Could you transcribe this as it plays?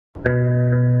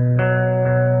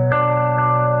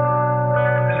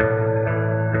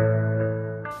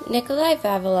Nikolai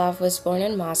Vavilov was born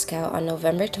in Moscow on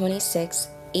November 26,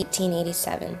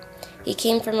 1887. He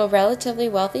came from a relatively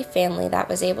wealthy family that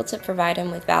was able to provide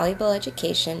him with valuable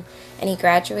education, and he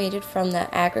graduated from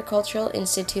the Agricultural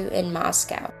Institute in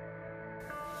Moscow.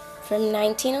 From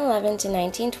 1911 to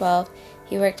 1912,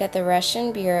 he worked at the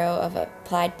Russian Bureau of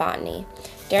Applied Botany.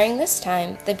 During this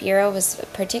time, the Bureau was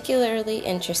particularly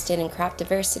interested in crop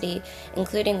diversity,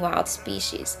 including wild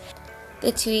species.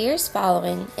 The 2 years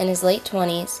following, in his late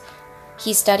 20s,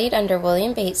 he studied under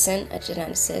William Bateson, a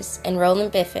geneticist, and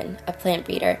Roland Biffin, a plant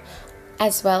breeder,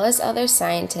 as well as other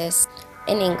scientists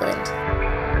in England.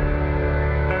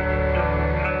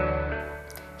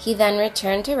 He then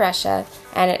returned to Russia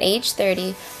and at age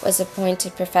 30 was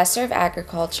appointed professor of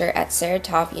agriculture at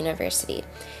Saratov University.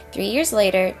 3 years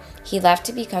later, he left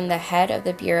to become the head of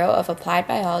the Bureau of Applied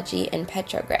Biology in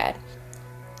Petrograd.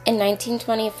 In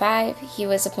 1925, he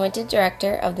was appointed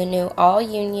director of the new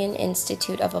All-Union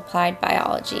Institute of Applied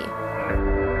Biology.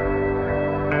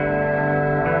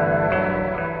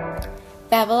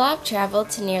 Vavilov traveled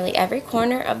to nearly every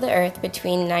corner of the earth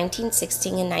between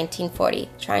 1916 and 1940,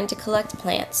 trying to collect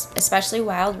plants, especially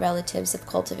wild relatives of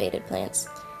cultivated plants.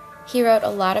 He wrote a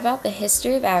lot about the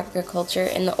history of agriculture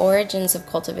and the origins of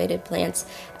cultivated plants,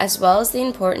 as well as the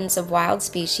importance of wild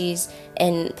species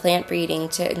in plant breeding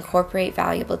to incorporate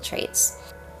valuable traits.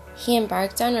 He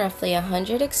embarked on roughly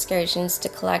 100 excursions to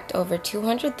collect over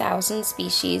 200,000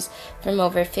 species from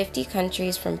over 50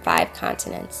 countries from 5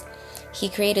 continents. He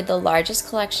created the largest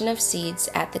collection of seeds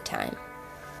at the time.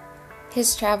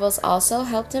 His travels also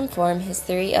helped inform his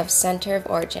theory of center of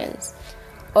origins,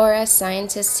 or as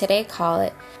scientists today call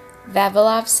it,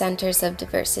 Vavilov centers of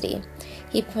diversity.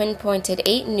 He pinpointed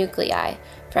 8 nuclei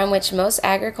from which most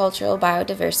agricultural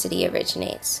biodiversity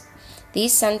originates.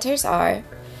 These centers are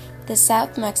the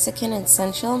South Mexican and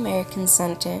Central American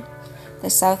Center,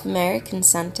 the South American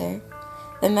Center,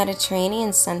 the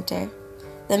Mediterranean Center,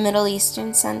 the Middle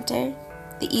Eastern Center,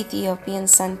 the Ethiopian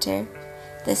Center,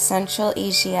 the Central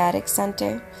Asiatic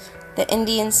Center, the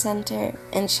Indian Center,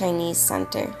 and Chinese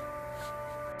Center.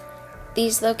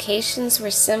 These locations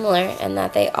were similar in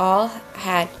that they all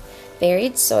had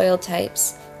varied soil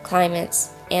types,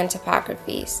 climates, and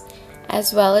topographies,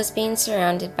 as well as being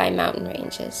surrounded by mountain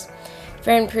ranges.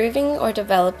 For improving or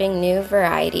developing new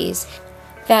varieties,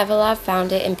 Vavilov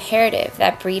found it imperative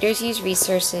that breeders use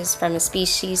resources from a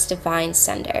species' divine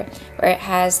sender, where it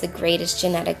has the greatest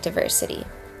genetic diversity.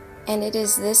 And it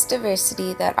is this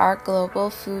diversity that our global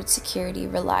food security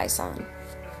relies on.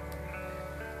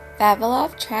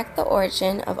 Vavilov tracked the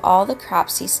origin of all the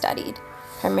crops he studied,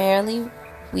 primarily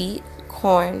wheat,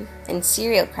 corn, and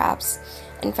cereal crops,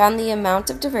 and found the amount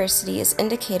of diversity is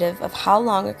indicative of how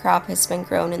long a crop has been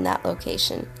grown in that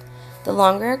location. The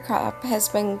longer a crop has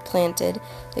been planted,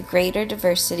 the greater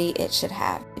diversity it should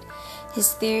have.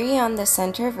 His theory on the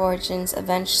center of origins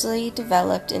eventually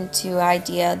developed into the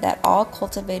idea that all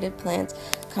cultivated plants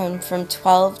come from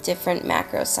 12 different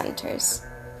macro centers.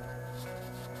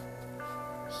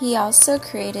 He also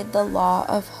created the law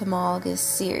of homologous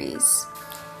series.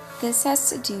 This has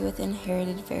to do with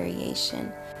inherited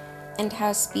variation and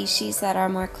how species that are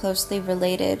more closely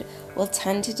related will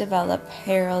tend to develop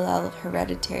parallel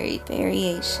hereditary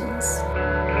variations.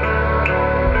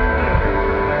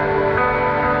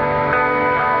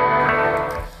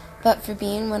 But for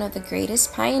being one of the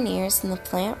greatest pioneers in the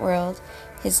plant world,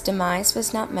 his demise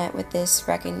was not met with this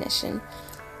recognition.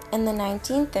 In the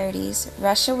 1930s,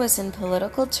 Russia was in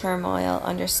political turmoil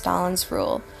under Stalin's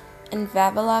rule, and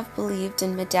Vavilov believed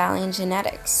in medallion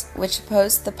genetics, which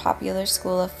opposed the popular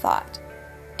school of thought,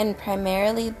 and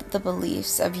primarily the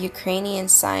beliefs of Ukrainian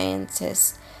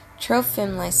scientist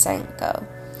Trofim Lysenko,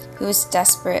 who was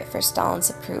desperate for Stalin's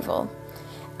approval.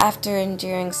 After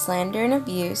enduring slander and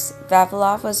abuse,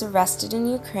 Vavilov was arrested in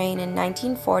Ukraine in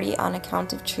 1940 on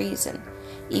account of treason,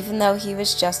 even though he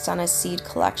was just on a seed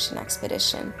collection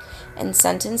expedition, and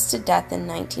sentenced to death in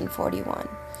 1941.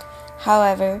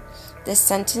 However, this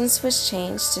sentence was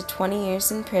changed to 20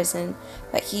 years in prison,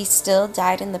 but he still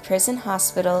died in the prison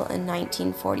hospital in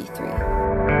 1943.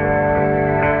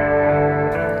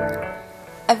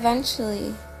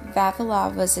 Eventually,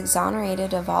 Vavilov was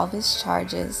exonerated of all of his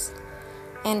charges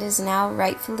and is now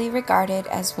rightfully regarded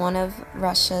as one of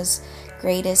Russia's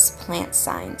greatest plant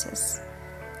scientists.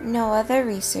 No other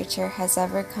researcher has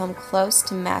ever come close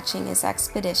to matching his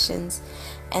expeditions,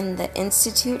 and the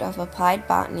Institute of Applied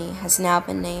Botany has now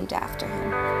been named after him.